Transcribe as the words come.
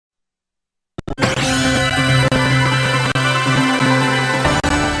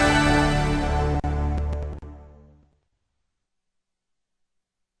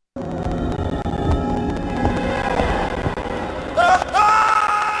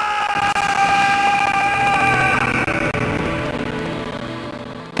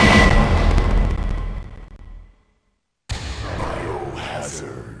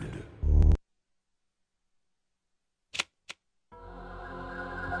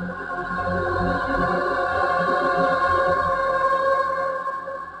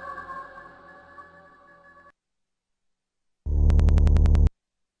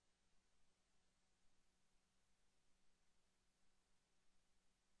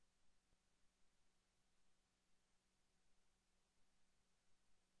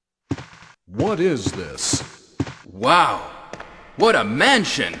What is this? Wow! What a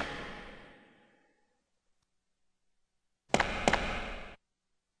mansion!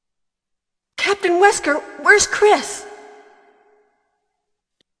 Captain Wesker, where's Chris?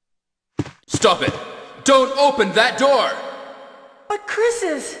 Stop it! Don't open that door! But Chris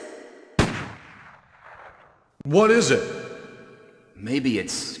is... What is it? Maybe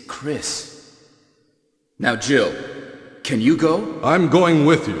it's Chris. Now, Jill, can you go? I'm going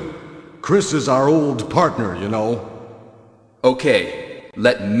with you. Chris is our old partner, you know. Okay,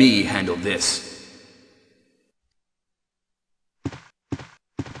 let me handle this.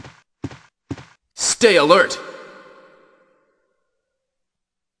 Stay alert!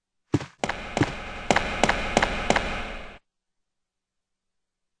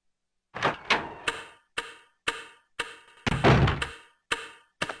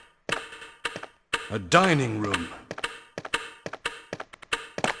 A dining room.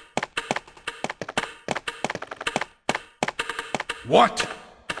 What?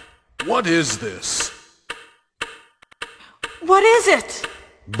 What is this? What is it?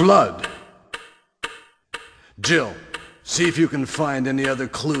 Blood. Jill, see if you can find any other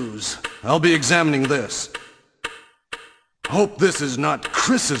clues. I'll be examining this. Hope this is not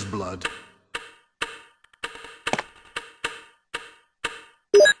Chris's blood.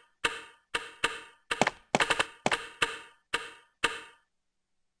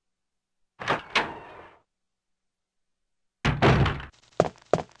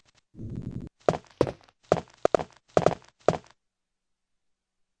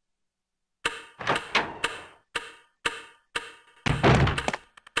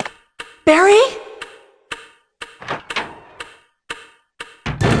 Barry?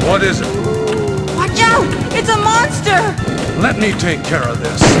 What is it? Watch out! It's a monster! Let me take care of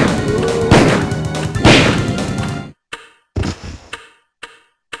this.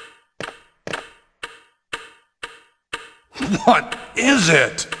 What is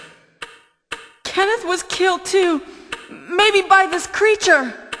it? Kenneth was killed too. Maybe by this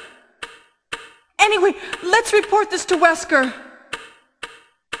creature. Anyway, let's report this to Wesker.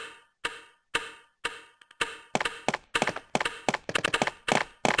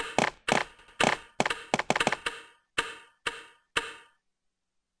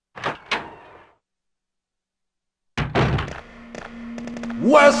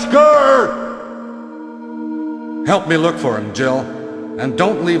 Wesker! Help me look for him, Jill. And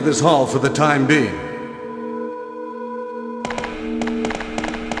don't leave this hall for the time being.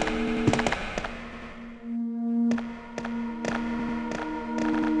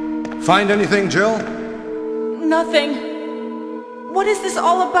 Find anything, Jill? Nothing. What is this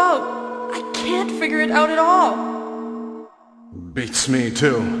all about? I can't figure it out at all. Beats me,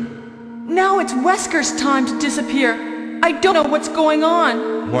 too. Now it's Wesker's time to disappear. I don't know what's going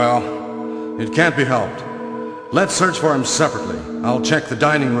on. Well, it can't be helped. Let's search for him separately. I'll check the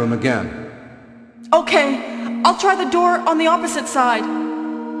dining room again. Okay, I'll try the door on the opposite side.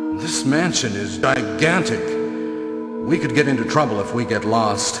 This mansion is gigantic. We could get into trouble if we get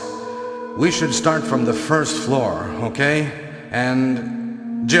lost. We should start from the first floor, okay?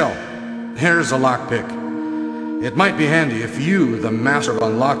 And... Jill, here's a lockpick. It might be handy if you, the master of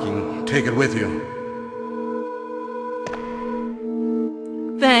unlocking, take it with you.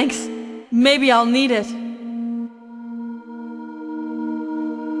 Thanks. Maybe I'll need it.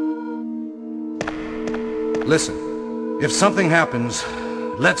 Listen, if something happens,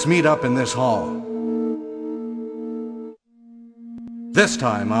 let's meet up in this hall. This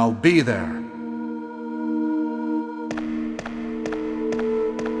time I'll be there.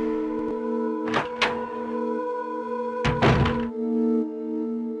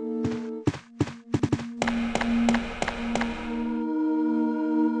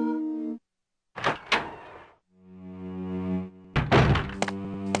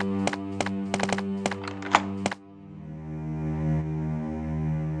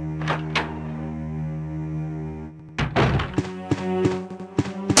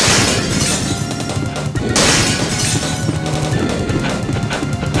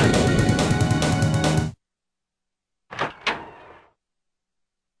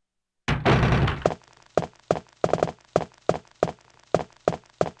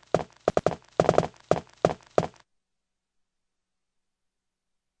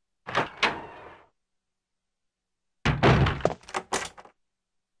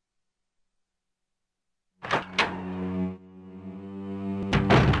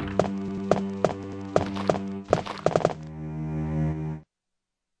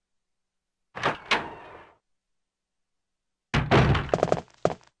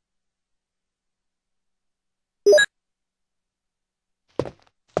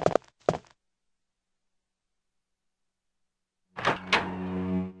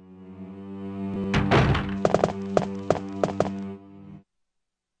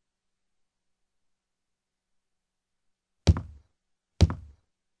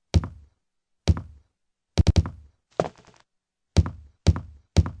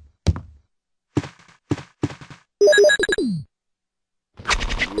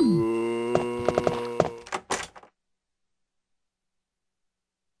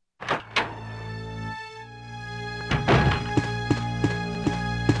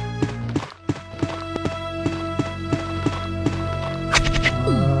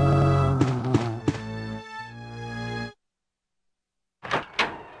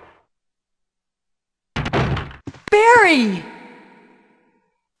 Barry!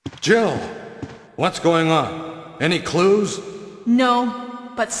 Jill, what's going on? Any clues?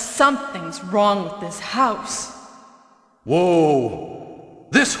 No, but something's wrong with this house. Whoa!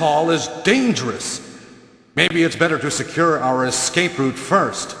 This hall is dangerous. Maybe it's better to secure our escape route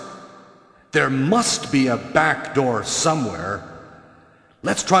first. There must be a back door somewhere.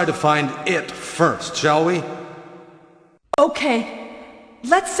 Let's try to find it first, shall we? Okay,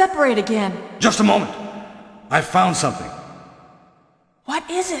 let's separate again. Just a moment. I found something. What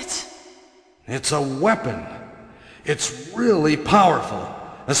is it? It's a weapon. It's really powerful,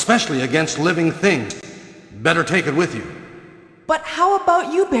 especially against living things. Better take it with you. But how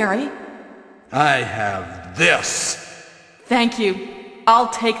about you, Barry? I have this. Thank you. I'll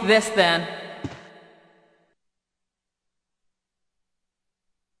take this then.